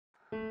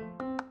This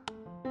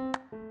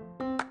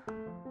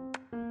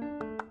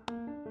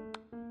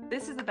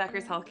is the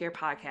Becker's Healthcare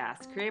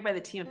Podcast, created by the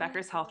team at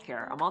Becker's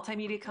Healthcare, a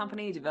multimedia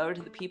company devoted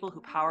to the people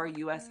who power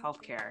U.S.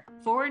 healthcare.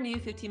 4 new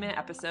 15-minute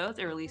episodes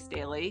are released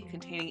daily,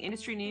 containing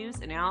industry news,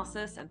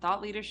 analysis, and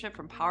thought leadership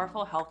from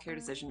powerful healthcare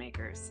decision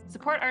makers.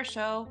 Support our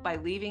show by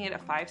leaving it a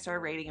 5-star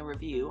rating and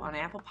review on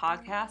Apple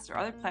Podcasts or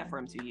other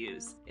platforms you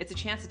use. It's a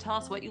chance to tell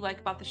us what you like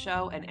about the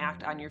show and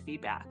act on your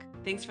feedback.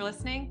 Thanks for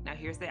listening. Now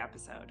here's the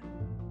episode.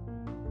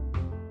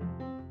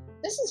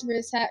 This is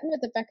Riz Hatton with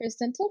the Becker's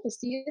Dental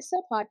Vestida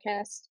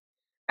podcast.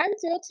 I'm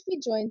thrilled to be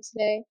joined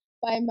today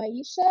by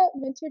Myechia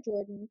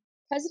Minter-Jordan,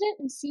 President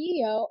and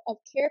CEO of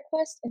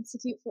CareQuest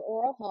Institute for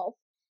Oral Health,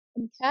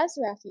 and Kaz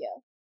Rafia,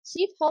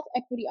 Chief Health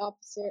Equity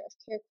Officer of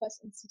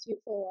CareQuest Institute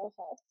for Oral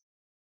Health.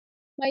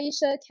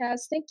 Myechia,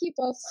 Kaz, thank you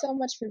both so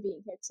much for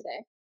being here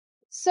today.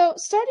 So,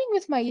 starting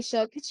with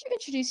Myechia, could you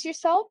introduce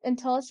yourself and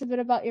tell us a bit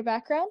about your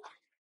background?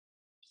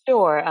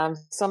 Sure.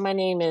 So my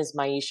name is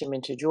Myechia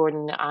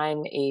Minter-Jordan.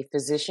 I'm a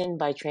physician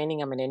by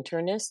training. I'm an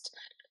internist.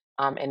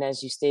 And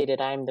as you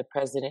stated, I'm the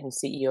president and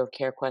CEO of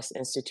CareQuest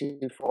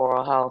Institute for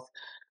Oral Health.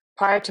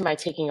 Prior to my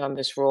taking on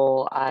this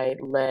role, I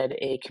led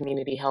a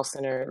community health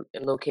center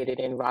located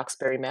in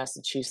Roxbury,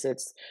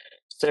 Massachusetts,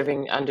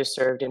 serving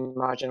underserved and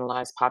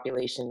marginalized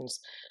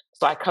populations.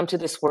 So I come to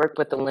this work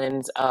with the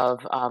lens of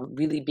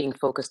really being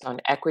focused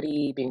on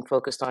equity, being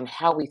focused on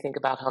how we think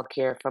about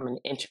healthcare from an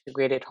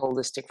integrated,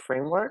 holistic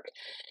framework,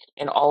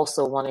 and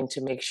also wanting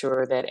to make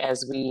sure that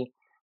as we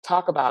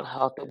talk about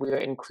health, that we are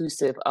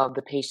inclusive of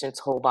the patient's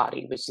whole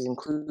body, which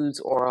includes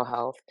oral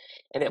health,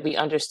 and that we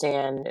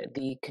understand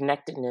the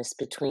connectedness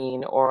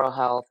between oral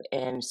health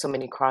and so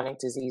many chronic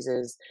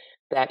diseases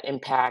that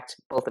impact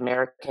both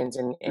Americans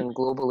and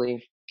globally.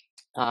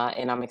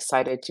 And I'm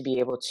excited to be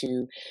able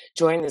to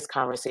join this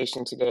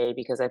conversation today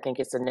because I think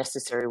it's a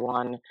necessary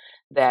one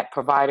that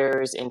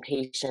providers and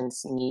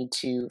patients need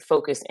to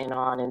focus in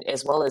on, and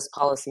as well as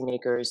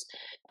policymakers,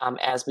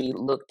 as we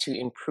look to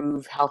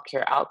improve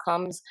healthcare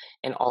outcomes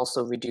and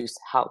also reduce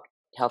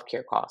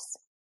healthcare costs.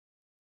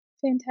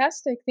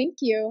 Fantastic, thank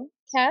you.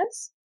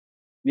 Kaz?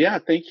 Yeah,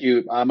 thank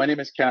you. My name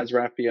is Kaz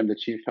Rafia. I'm the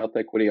Chief Health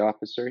Equity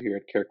Officer here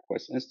at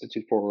CareQuest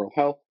Institute for Oral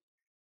Health.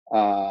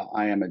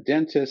 I am a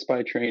dentist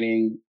by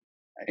training,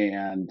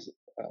 and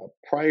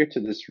prior to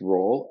this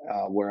role,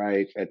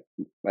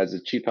 as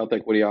a Chief Health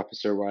Equity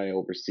Officer, where I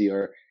oversee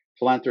our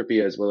philanthropy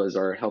as well as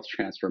our health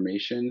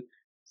transformation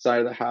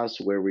side of the house,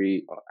 where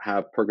we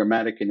have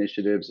programmatic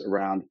initiatives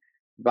around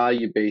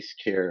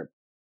value-based care,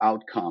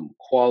 outcome,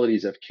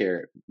 qualities of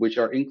care, which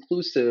are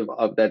inclusive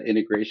of that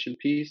integration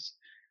piece.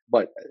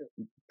 But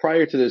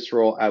prior to this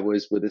role, I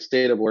was with the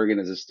state of Oregon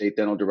as a state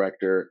dental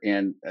director,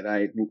 and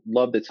I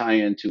love the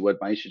tie-in to what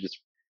Myechia just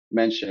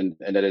mentioned,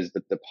 and that is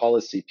the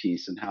policy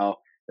piece and how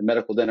the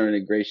medical dental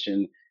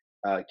integration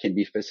can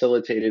be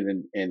facilitated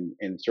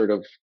and sort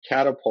of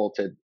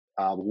catapulted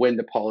when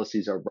the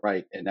policies are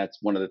right. And that's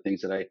one of the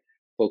things that I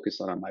focus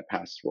on my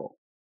past role.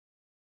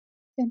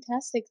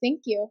 Fantastic,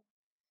 thank you.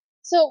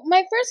 So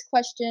my first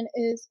question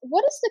is,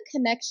 what is the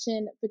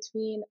connection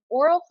between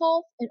oral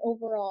health and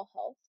overall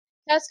health?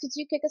 Kaz, could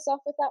you kick us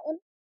off with that one?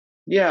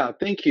 Yeah,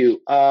 thank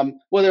you. Well,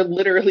 they're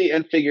literally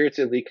and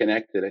figuratively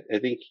connected. I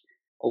think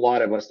a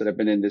lot of us that have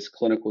been in this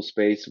clinical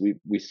space,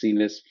 we've seen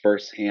this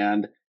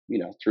firsthand,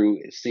 through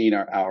seeing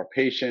our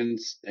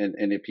patients. And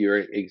if you're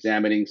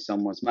examining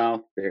someone's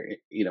mouth,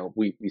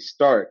 we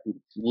start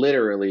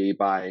literally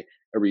by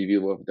a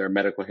review of their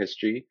medical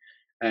history.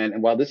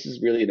 And while this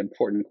is really an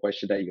important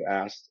question that you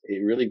asked,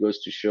 it really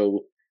goes to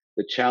show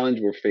the challenge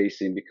we're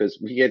facing because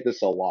we get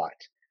this a lot.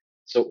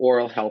 So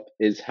oral health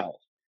is health.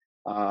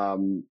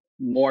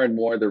 More and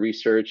more the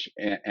research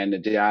and the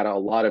data, a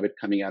lot of it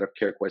coming out of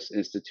CareQuest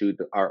Institute,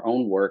 our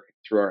own work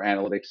through our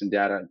analytics and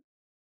data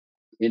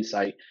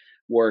insight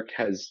work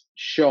has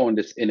shown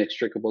this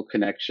inextricable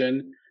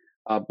connection.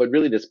 But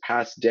really this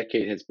past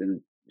decade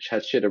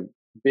has shed a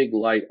big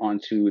light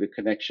onto the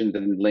connections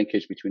and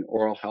linkage between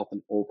oral health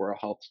and overall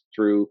health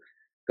through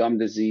gum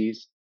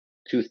disease,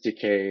 tooth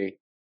decay,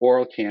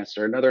 oral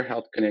cancer, and other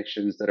health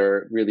connections that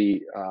are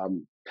really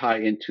tie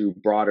into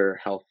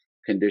broader health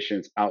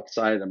conditions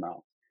outside of the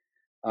mouth.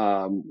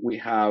 We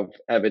have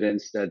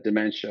evidence that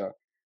dementia,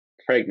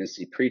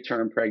 pregnancy,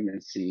 preterm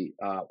pregnancy,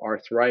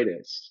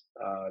 arthritis,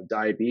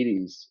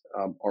 diabetes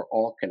are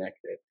all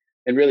connected.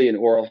 And really, in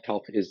oral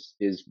health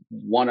is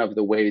one of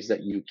the ways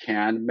that you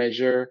can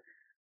measure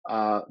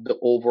the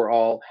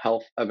overall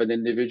health of an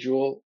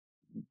individual.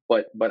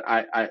 But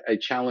I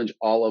challenge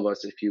all of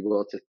us, if you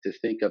will, to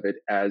think of it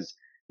as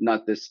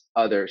not this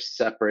other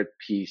separate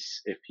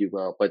piece, if you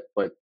will,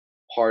 but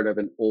part of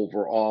an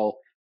overall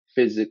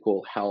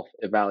physical health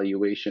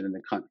evaluation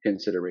and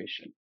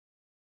consideration.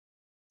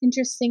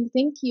 Interesting,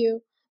 thank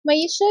you.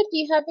 Myechia, do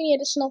you have any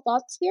additional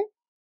thoughts here?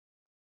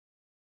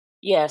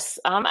 Yes.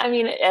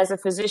 As a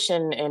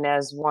physician and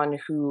as one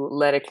who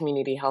led a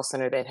community health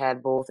center that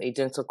had both a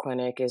dental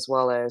clinic as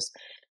well as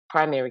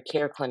primary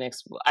care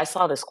clinics, I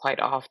saw this quite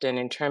often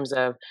in terms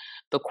of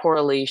the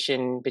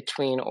correlation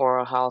between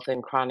oral health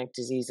and chronic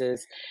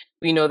diseases.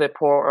 We know that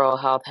poor oral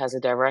health has a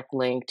direct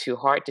link to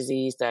heart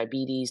disease,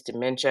 diabetes,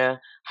 dementia,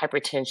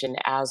 hypertension,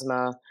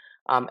 asthma,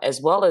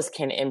 as well as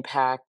can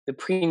impact the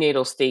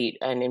prenatal state.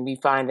 And we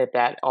find that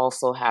that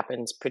also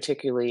happens,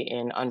 particularly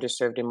in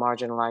underserved and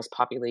marginalized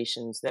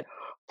populations, that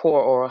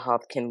poor oral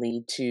health can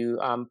lead to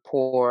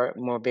poor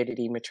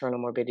morbidity, maternal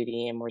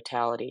morbidity, and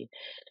mortality.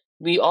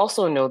 We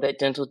also know that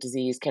dental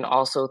disease can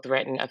also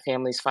threaten a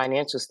family's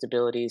financial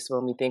stability. So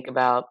when we think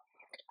about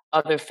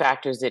other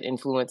factors that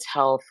influence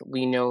health,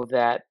 we know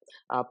that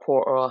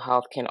poor oral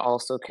health can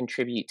also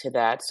contribute to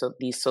that. So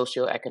these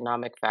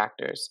socioeconomic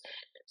factors.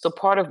 So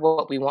part of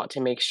what we want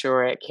to make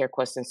sure at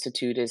CareQuest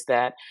Institute is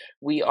that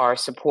we are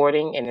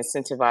supporting and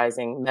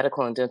incentivizing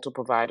medical and dental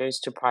providers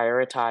to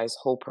prioritize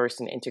whole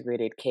person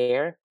integrated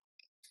care.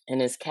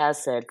 And as Kaz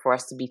said, for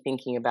us to be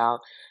thinking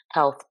about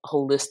health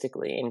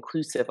holistically,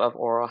 inclusive of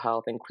oral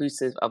health,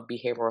 inclusive of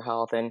behavioral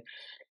health, and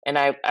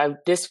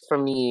this for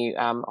me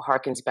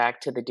harkens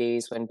back to the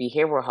days when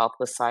behavioral health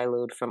was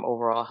siloed from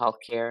overall health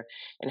care,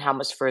 and how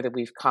much further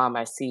we've come.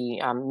 I see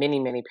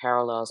many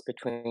parallels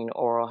between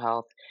oral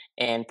health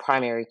and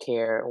primary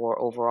care or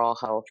overall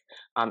health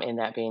in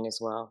that vein as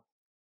well.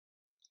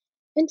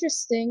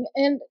 Interesting.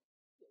 And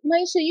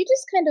Myechia, you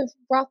just kind of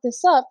brought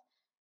this up.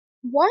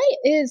 Why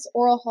is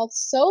oral health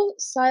so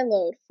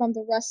siloed from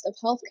the rest of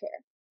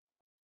healthcare?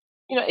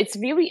 It's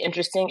really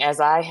interesting as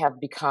I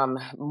have become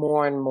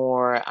more and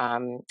more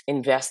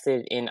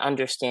invested in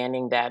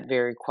understanding that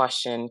very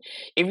question.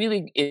 It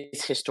really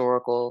is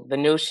historical. The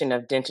notion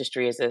of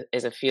dentistry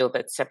as a field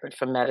that's separate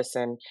from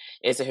medicine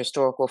is a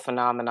historical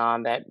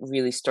phenomenon that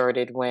really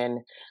started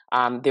when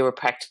there were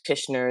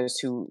practitioners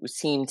who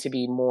seemed to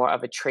be more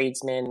of a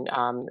tradesman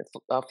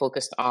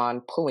focused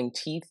on pulling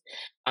teeth.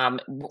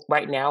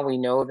 Right now, we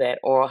know that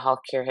oral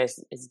health care has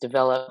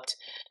developed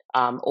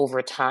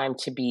over time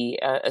to be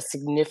a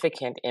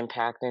significant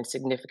impact and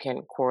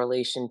significant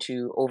correlation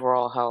to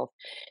overall health.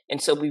 And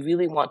so we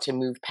really want to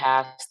move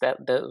past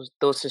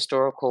those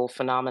historical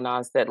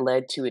phenomenons that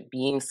led to it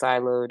being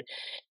siloed.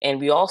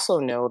 And we also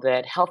know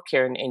that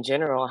healthcare in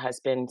general has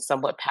been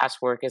somewhat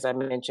patchwork, as I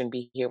mentioned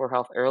behavioral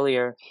health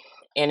earlier.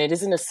 And it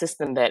isn't a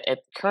system that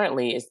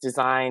currently is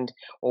designed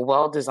or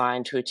well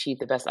designed to achieve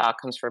the best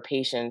outcomes for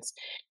patients.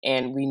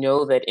 And we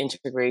know that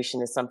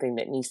integration is something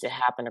that needs to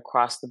happen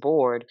across the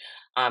board.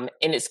 And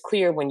it's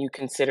clear when you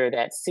consider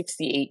that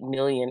 68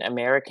 million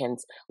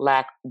Americans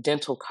lack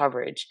dental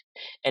coverage,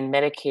 and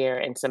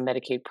Medicare and some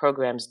Medicaid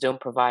programs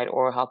don't provide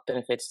oral health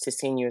benefits to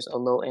seniors or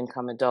low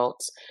income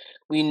adults.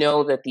 We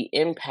know that the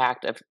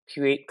impact of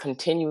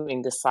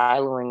continuing the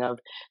siloing of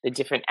the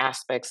different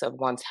aspects of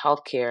one's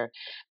healthcare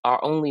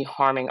are only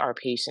harming our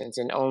patients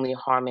and only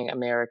harming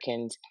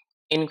Americans,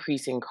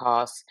 increasing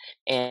costs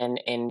and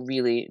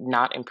really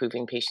not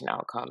improving patient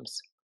outcomes.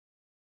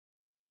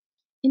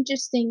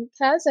 Interesting.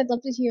 Kaz, I'd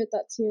love to hear your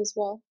thoughts here as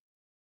well.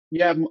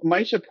 Yeah,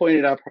 Maisha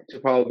pointed out to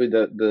probably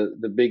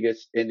the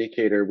biggest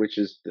indicator, which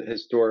is the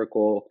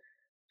historical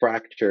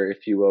fracture,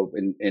 if you will,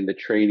 in the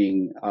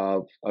training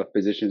of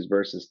physicians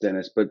versus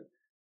dentists. But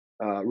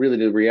really,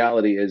 the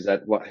reality is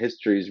that what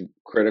history is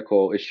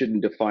critical, it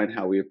shouldn't define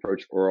how we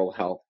approach oral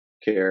health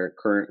care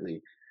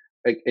currently.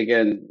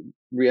 Again,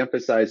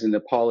 reemphasizing the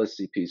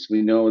policy piece,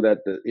 we know that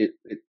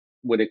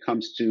when it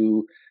comes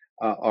to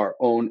our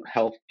own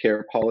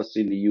healthcare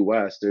policy in the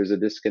U.S., there's a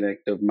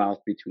disconnect of mouth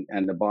between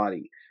and the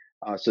body.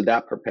 So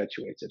that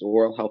perpetuates it.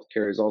 Oral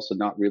healthcare is also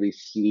not really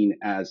seen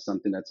as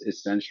something that's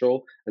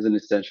essential, as an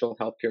essential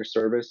healthcare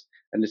service.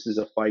 And this is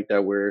a fight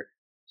that we're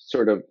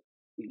sort of,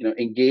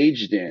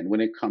 engaged in when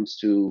it comes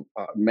to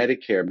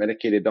Medicare,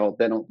 Medicaid adult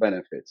dental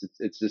benefits.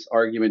 It's this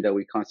argument that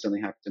we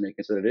constantly have to make,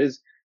 and so it is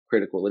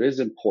critical. It is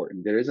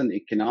important. There is an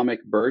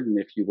economic burden,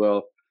 if you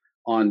will,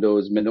 on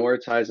those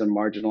minoritized and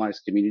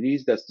marginalized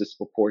communities that's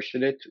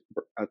disproportionate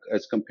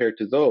as compared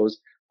to those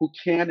who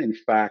can, in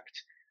fact,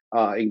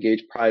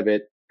 engage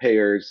private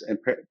payers and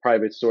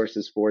private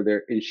sources for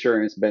their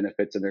insurance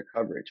benefits and their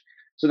coverage.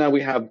 So now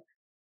we have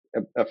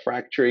a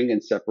fracturing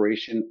and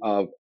separation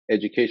of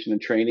education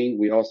and training.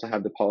 We also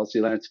have the policy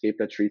landscape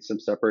that treats them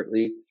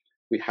separately.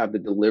 We have the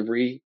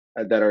delivery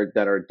that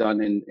are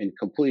done in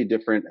completely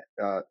different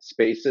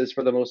spaces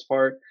for the most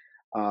part.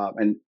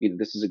 And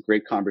this is a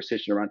great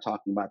conversation around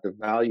talking about the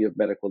value of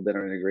medical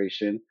dental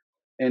integration.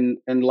 And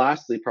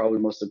lastly, probably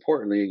most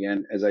importantly,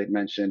 again, as I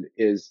mentioned,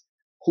 is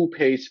who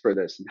pays for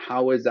this and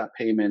how is that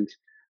payment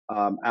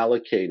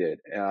allocated?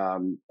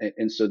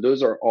 And so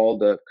those are all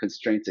the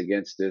constraints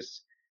against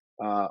this,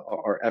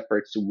 our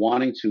efforts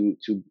wanting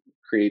to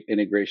create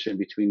integration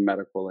between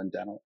medical and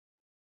dental.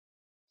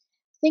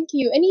 Thank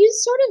you. And you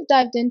sort of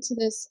dived into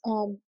this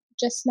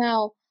just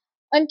now.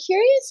 I'm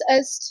curious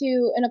as to,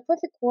 in a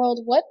perfect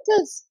world, what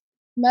does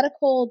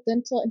medical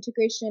dental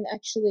integration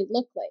actually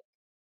look like?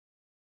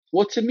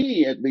 Well, to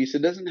me, at least,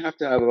 it doesn't have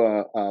to have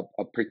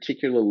a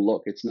particular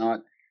look. It's not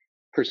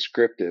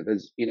prescriptive.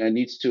 As it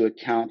needs to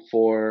account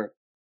for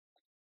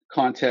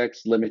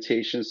context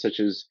limitations such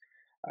as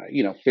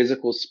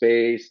physical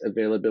space,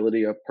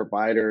 availability of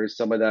providers,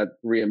 some of that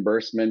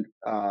reimbursement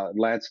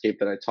landscape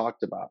that I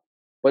talked about.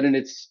 But in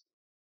its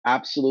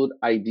absolute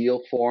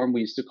ideal form.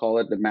 We used to call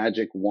it the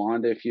magic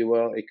wand, if you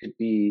will. It could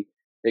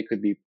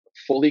be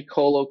fully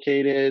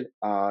co-located,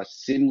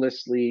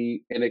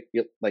 seamlessly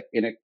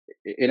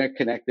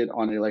interconnected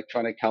on an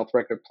electronic health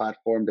record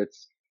platform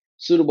that's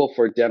suitable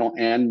for dental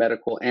and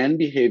medical and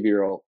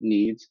behavioral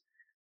needs.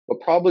 But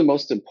probably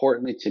most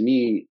importantly to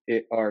me,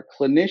 it are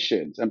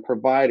clinicians and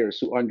providers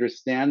who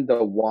understand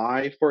the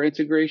why for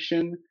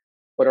integration,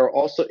 but are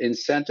also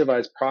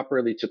incentivized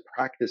properly to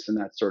practice in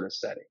that sort of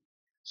setting.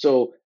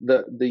 So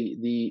the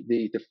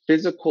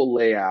physical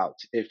layout,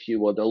 if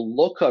you will, the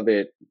look of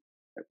it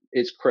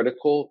is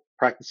critical.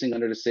 Practicing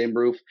under the same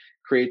roof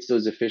creates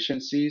those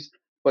efficiencies,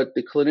 but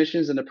the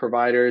clinicians and the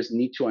providers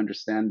need to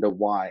understand the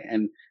why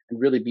and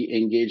really be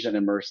engaged and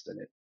immersed in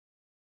it.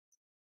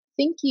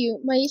 Thank you.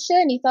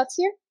 Myechia, any thoughts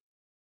here?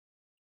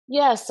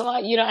 Yeah, so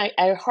I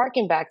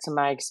harken back to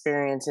my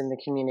experience in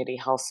the community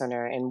health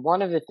center, and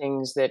one of the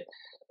things that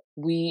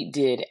we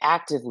did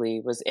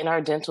actively was in our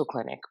dental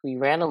clinic. We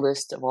ran a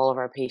list of all of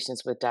our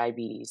patients with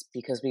diabetes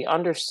because we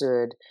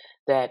understood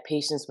that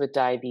patients with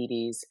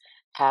diabetes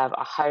have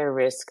a higher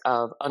risk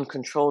of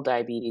uncontrolled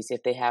diabetes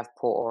if they have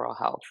poor oral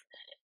health.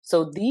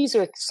 So these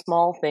are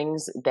small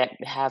things that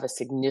have a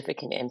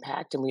significant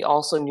impact. And we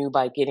also knew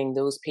by getting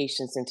those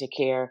patients into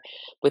care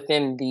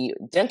within the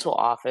dental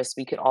office,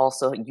 we could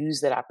also use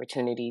that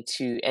opportunity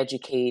to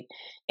educate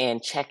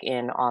and check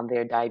in on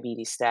their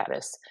diabetes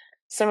status.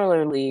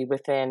 Similarly,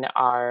 within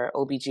our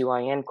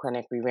OBGYN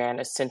clinic, we ran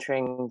a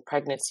centering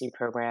pregnancy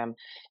program.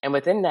 And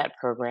within that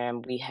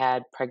program, we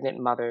had pregnant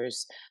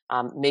mothers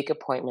make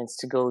appointments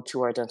to go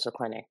to our dental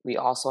clinic. We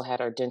also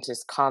had our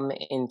dentists come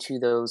into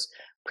those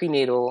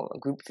prenatal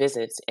group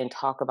visits and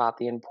talk about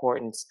the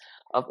importance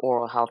of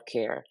oral health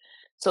care.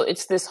 So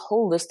it's this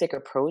holistic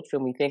approach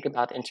when we think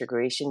about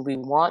integration. We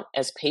want,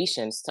 as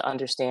patients, to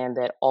understand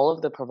that all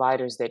of the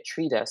providers that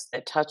treat us,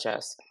 that touch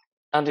us,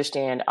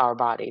 understand our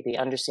body. They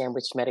understand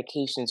which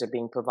medications are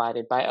being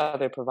provided by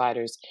other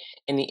providers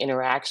and the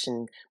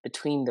interaction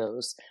between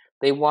those.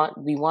 We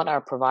want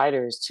our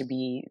providers to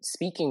be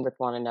speaking with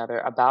one another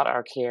about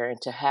our care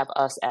and to have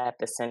us at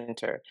the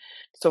center.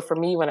 So for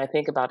me, when I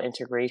think about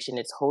integration,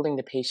 it's holding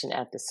the patient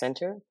at the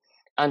center,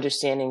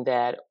 understanding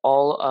that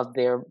all of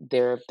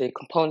the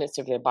components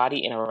of their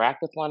body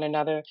interact with one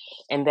another,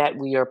 and that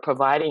we are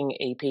providing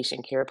a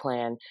patient care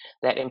plan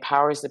that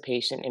empowers the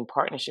patient in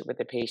partnership with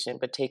the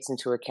patient, but takes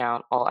into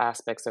account all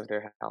aspects of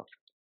their health.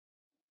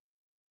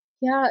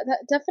 Yeah,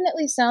 that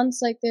definitely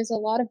sounds like there's a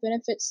lot of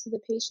benefits to the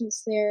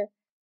patients there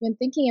when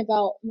thinking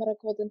about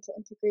medical dental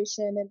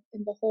integration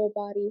and the whole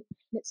body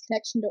and its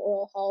connection to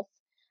oral health.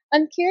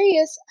 I'm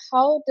curious,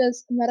 how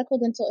does medical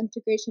dental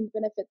integration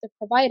benefit the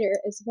provider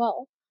as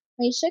well?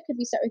 Myechia, could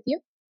we start with you?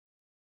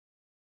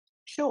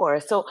 Sure.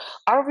 So,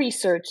 our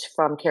research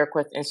from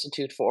CareQuest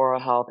Institute for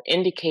Oral Health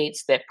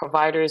indicates that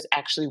providers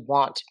actually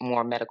want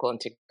more medical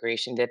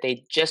integration, that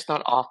they just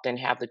don't often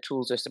have the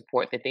tools or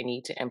support that they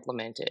need to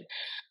implement it.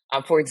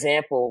 For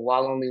example,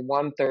 while only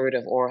one third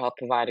of oral health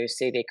providers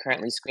say they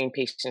currently screen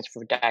patients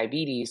for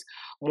diabetes,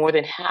 more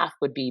than half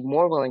would be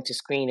more willing to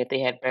screen if they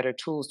had better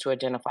tools to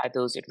identify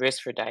those at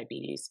risk for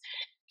diabetes.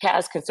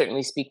 Kaz can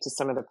certainly speak to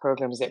some of the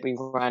programs that we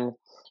run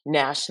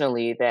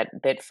nationally that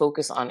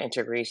focus on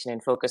integration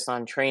and focus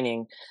on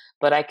training.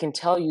 But I can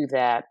tell you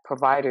that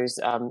providers,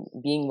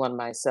 being one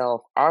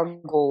myself, our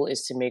goal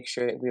is to make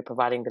sure that we're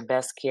providing the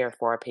best care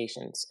for our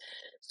patients.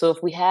 So if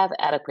we have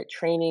adequate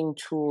training,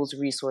 tools,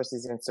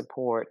 resources, and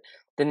support,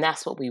 then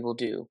that's what we will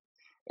do.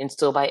 And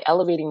so by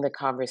elevating the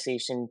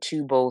conversation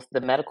to both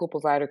the medical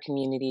provider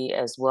community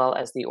as well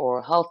as the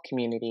oral health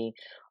community,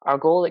 our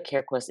goal at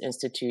CareQuest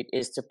Institute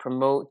is to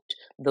promote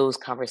those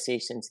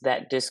conversations,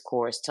 that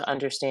discourse, to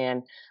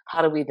understand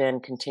how do we then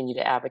continue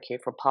to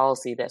advocate for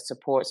policy that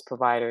supports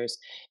providers,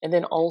 and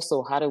then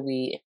also how do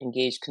we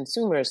engage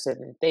consumers so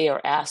that they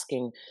are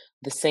asking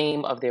the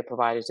same of their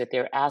providers, that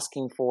they're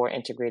asking for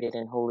integrated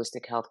and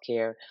holistic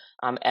healthcare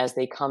as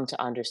they come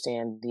to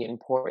understand the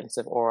importance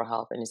of oral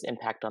health and its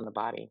impact on the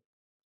body.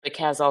 But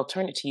Kaz, I'll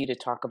turn it to you to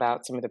talk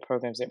about some of the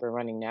programs that we're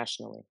running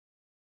nationally.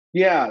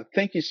 Yeah,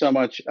 thank you so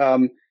much.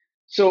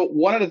 So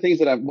one of the things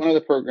one of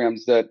the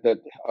programs that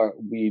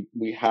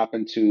we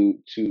happen to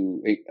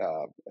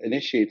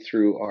initiate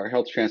through our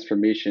health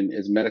transformation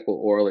is medical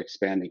oral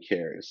expanded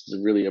care. This is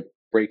really a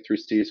breakthrough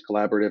stage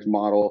collaborative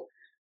model.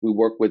 We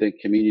work within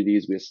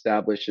communities. We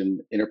establish an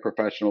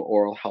interprofessional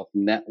oral health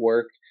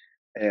network,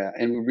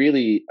 and we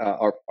really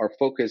our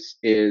focus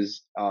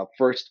is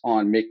first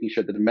on making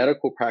sure that the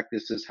medical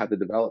practices have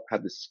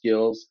the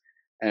skills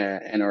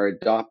and are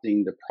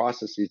adopting the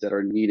processes that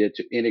are needed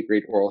to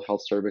integrate oral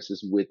health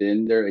services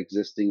within their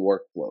existing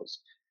workflows.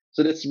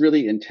 So that's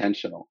really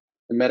intentional.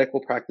 The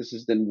medical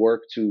practices then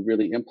work to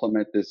really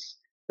implement the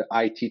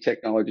IT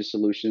technology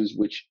solutions,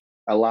 which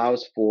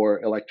allows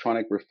for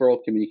electronic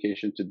referral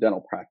communication to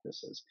dental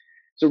practices.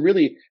 So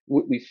really,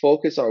 we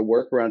focus our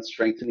work around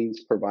strengthening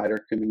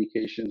provider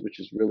communications,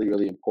 which is really,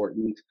 really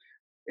important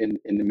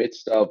in the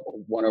midst of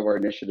one of our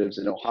initiatives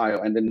in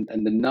Ohio, and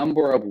the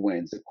number of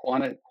wins, the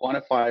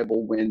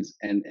quantifiable wins,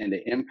 and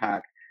the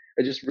impact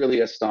are just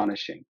really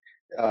astonishing.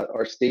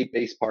 our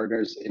state-based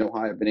partners in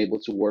Ohio have been able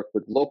to work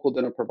with local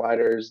dental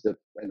providers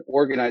and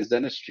organized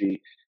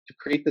dentistry to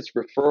create this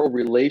referral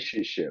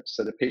relationship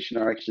so the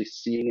patient are actually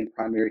seeing in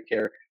primary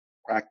care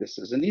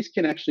practices. And these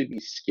can actually be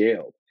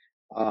scaled.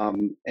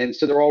 And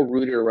so they're all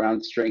rooted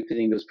around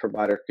strengthening those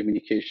provider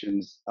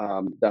communications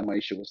that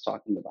Myechia was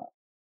talking about.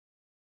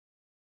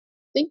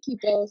 Thank you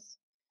both.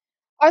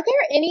 Are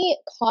there any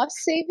cost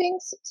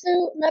savings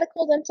to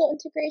medical dental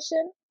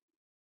integration?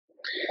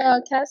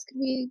 Kaz, could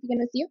we begin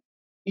with you?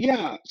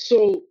 Yeah,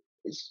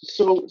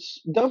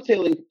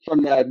 dovetailing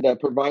from that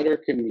provider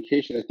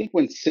communication, I think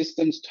when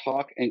systems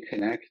talk and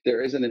connect,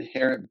 there is an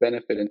inherent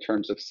benefit in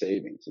terms of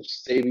savings.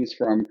 There's savings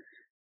from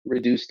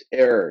reduced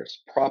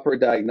errors, proper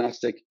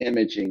diagnostic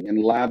imaging,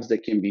 and labs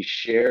that can be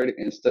shared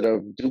instead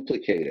of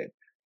duplicated.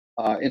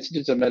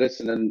 Institutes of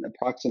Medicine and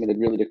approximated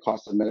really the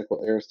cost of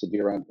medical errors to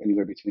be around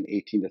anywhere between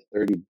 18 to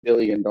 30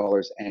 billion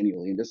dollars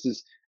annually. And this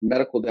is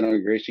medical dental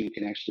integration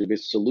can actually be a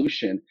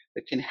solution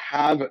that can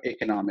have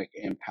economic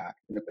impact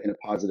in a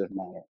positive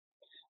manner.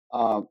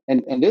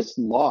 And this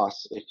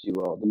loss, if you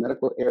will, the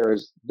medical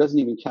errors doesn't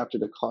even capture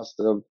the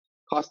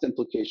cost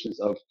implications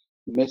of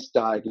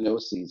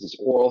misdiagnoses, is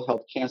oral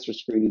health cancer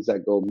screenings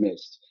that go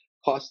missed,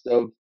 cost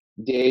of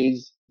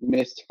days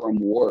missed from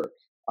work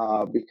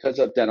because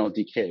of dental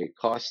decay,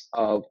 cost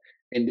of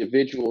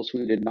individuals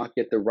who did not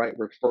get the right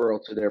referral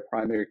to their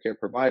primary care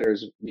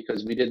providers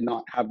because we did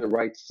not have the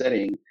right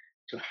setting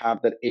to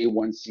have that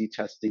A1C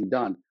testing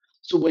done.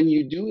 So when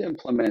you do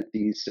implement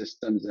these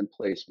systems in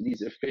place,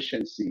 these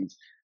efficiencies,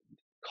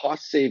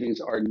 cost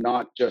savings are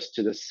not just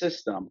to the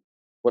system,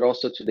 but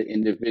also to the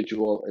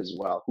individual as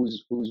well,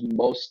 who's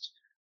most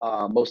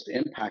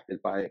impacted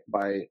by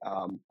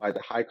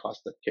the high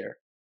cost of care.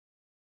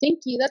 Thank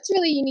you. That's a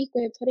really unique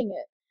way of putting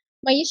it.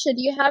 Myechia,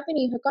 do you have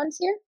any hook-ons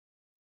here?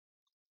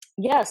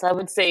 Yes, I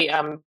would say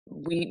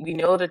we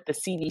know that the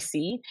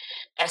CDC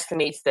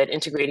estimates that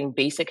integrating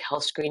basic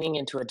health screening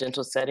into a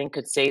dental setting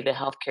could save the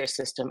healthcare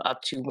system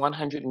up to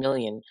 $100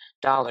 million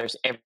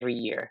every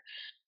year.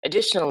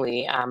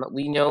 Additionally,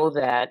 we know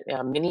that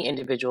many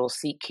individuals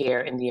seek care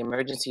in the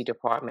emergency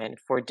department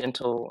for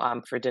dental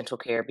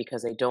care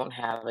because they don't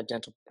have a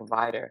dental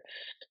provider.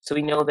 So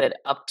we know that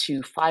up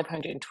to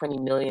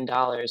 $520 million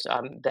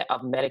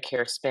of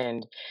Medicare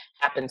spend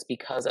happens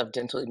because of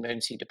dental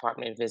emergency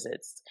department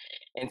visits.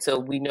 And so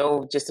we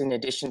know, just in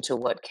addition to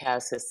what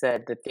Kaz has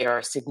said, that there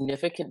are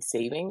significant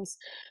savings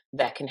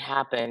that can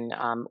happen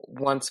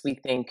once we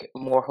think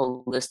more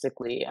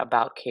holistically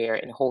about care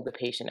and hold the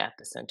patient at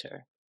the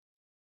center.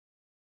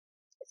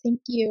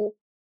 Thank you.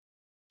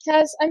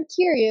 Kaz, I'm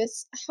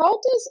curious, how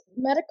does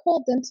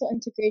medical dental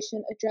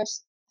integration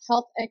address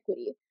health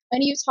equity? I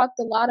know you talked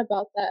a lot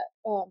about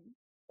that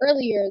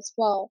earlier as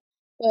well,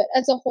 but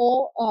as a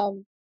whole,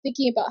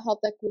 thinking about health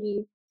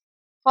equity,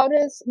 how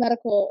does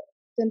medical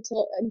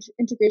dental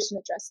integration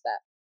address that?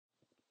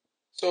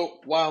 So,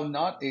 while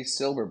not a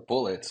silver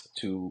bullet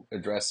to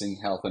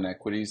addressing health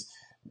inequities,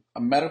 a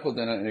medical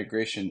dental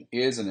integration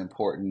is an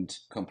important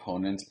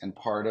component and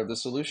part of the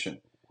solution.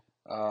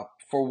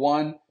 For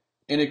one,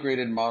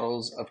 integrated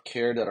models of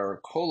care that are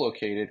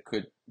co-located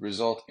could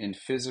result in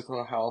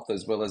physical health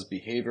as well as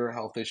behavioral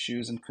health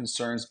issues and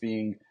concerns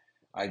being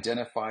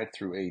identified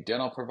through a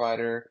dental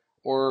provider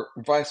or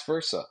vice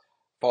versa,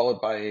 followed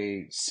by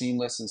a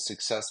seamless and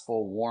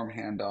successful warm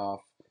handoff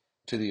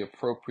to the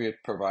appropriate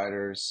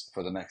providers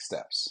for the next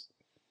steps.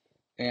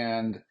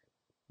 And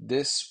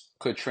this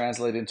could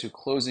translate into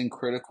closing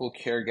critical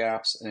care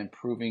gaps and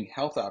improving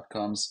health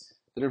outcomes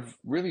that have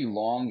really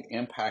long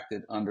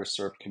impacted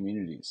underserved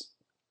communities.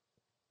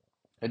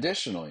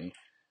 Additionally,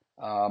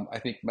 I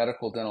think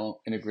medical dental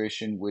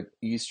integration would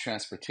ease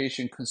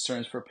transportation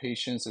concerns for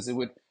patients as it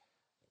would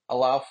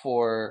allow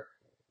for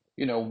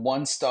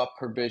one-stop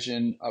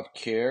provision of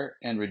care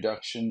and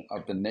reduction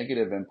of the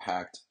negative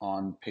impact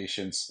on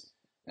patients'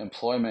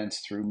 employment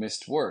through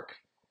missed work.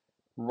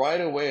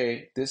 Right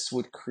away, this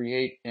would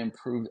create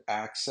improved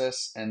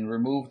access and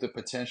remove the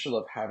potential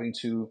of having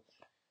to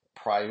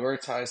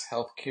prioritize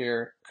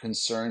healthcare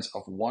concerns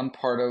of one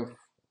part of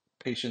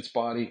patient's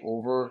body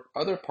over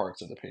other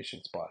parts of the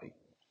patient's body.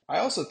 I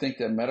also think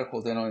that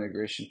medical dental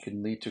integration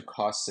can lead to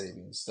cost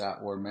savings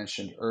that were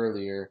mentioned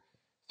earlier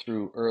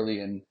through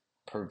early and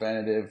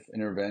preventative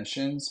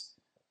interventions,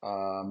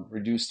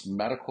 reduced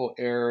medical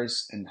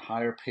errors, and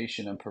higher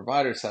patient and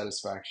provider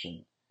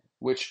satisfaction,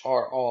 which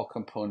are all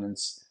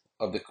components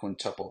of the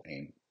quintuple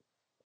aim.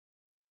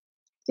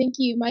 Thank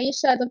you.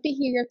 Myechia, I'd love to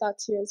hear your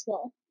thoughts here as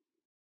well.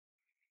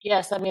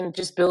 Yes, I mean,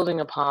 just building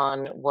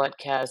upon what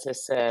Kaz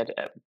has said,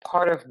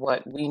 part of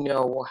what we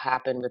know will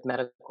happen with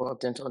medical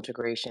dental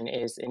integration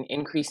is an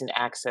increase in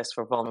access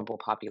for vulnerable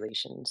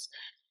populations.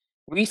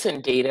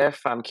 Recent data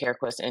from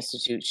CareQuest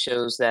Institute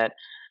shows that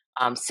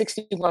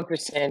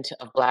 61%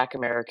 of Black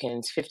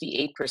Americans,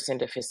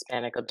 58% of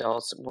Hispanic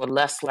adults were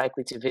less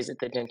likely to visit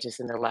the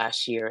dentist in the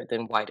last year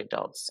than white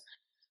adults.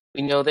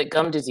 We know that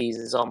gum disease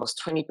is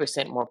almost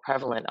 20% more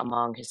prevalent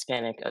among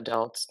Hispanic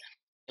adults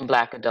and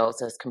Black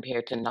adults as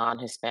compared to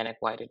non-Hispanic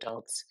white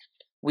adults.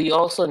 We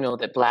also know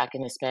that Black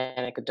and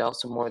Hispanic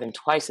adults are more than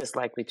twice as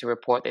likely to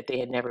report that they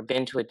had never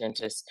been to a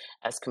dentist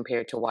as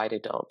compared to white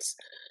adults.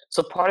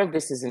 So part of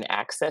this is an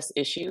access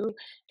issue.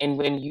 And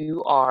when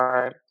you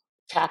are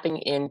tapping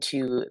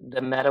into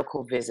the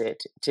medical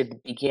visit to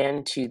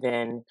begin to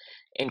then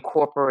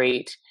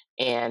incorporate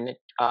and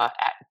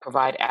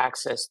provide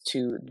access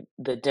to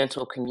the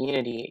dental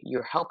community,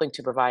 you're helping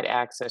to provide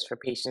access for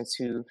patients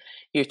who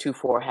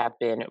heretofore have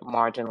been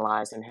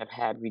marginalized and have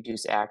had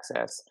reduced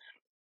access,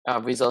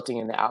 resulting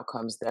in the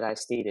outcomes that I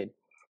stated.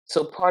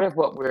 So part of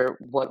what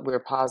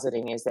we're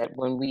positing is that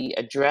when we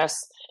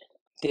address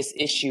this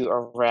issue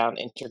around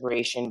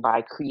integration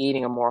by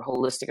creating a more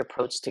holistic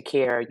approach to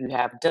care, you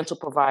have dental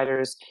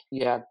providers,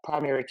 you have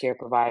primary care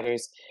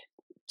providers,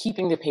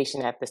 keeping the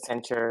patient at the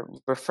center,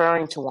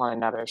 referring to one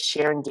another,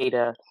 sharing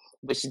data,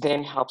 which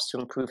then helps to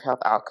improve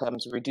health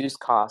outcomes, reduce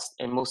costs,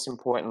 and most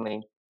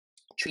importantly,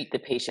 treat the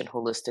patient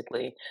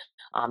holistically,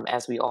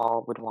 as we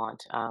all would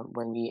want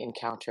when we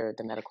encounter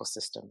the medical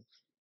system.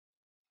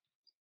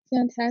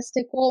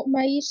 Fantastic. Well,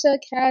 Myechia,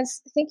 Kaz,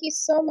 thank you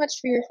so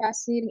much for your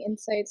fascinating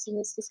insights in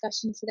this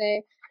discussion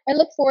today. I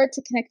look forward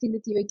to connecting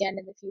with you again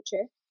in the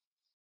future.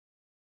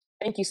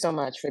 Thank you so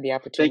much for the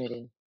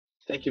opportunity.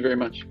 Thank you very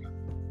much.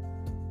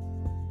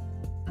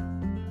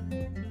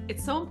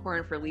 It's so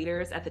important for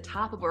leaders at the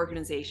top of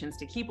organizations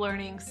to keep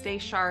learning, stay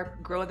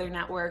sharp, grow their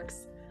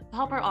networks. To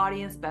help our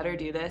audience better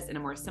do this in a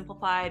more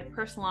simplified,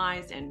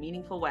 personalized, and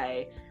meaningful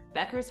way,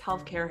 Becker's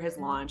Healthcare has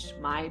launched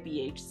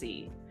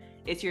MyBHC.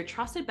 It's your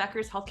trusted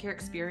Becker's Healthcare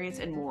experience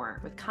and more,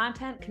 with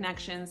content,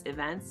 connections,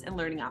 events, and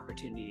learning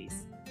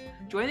opportunities.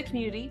 Join the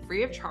community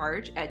free of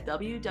charge at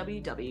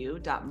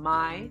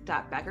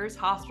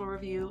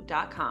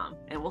www.my.beckershospitalreview.com,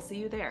 and we'll see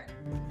you there.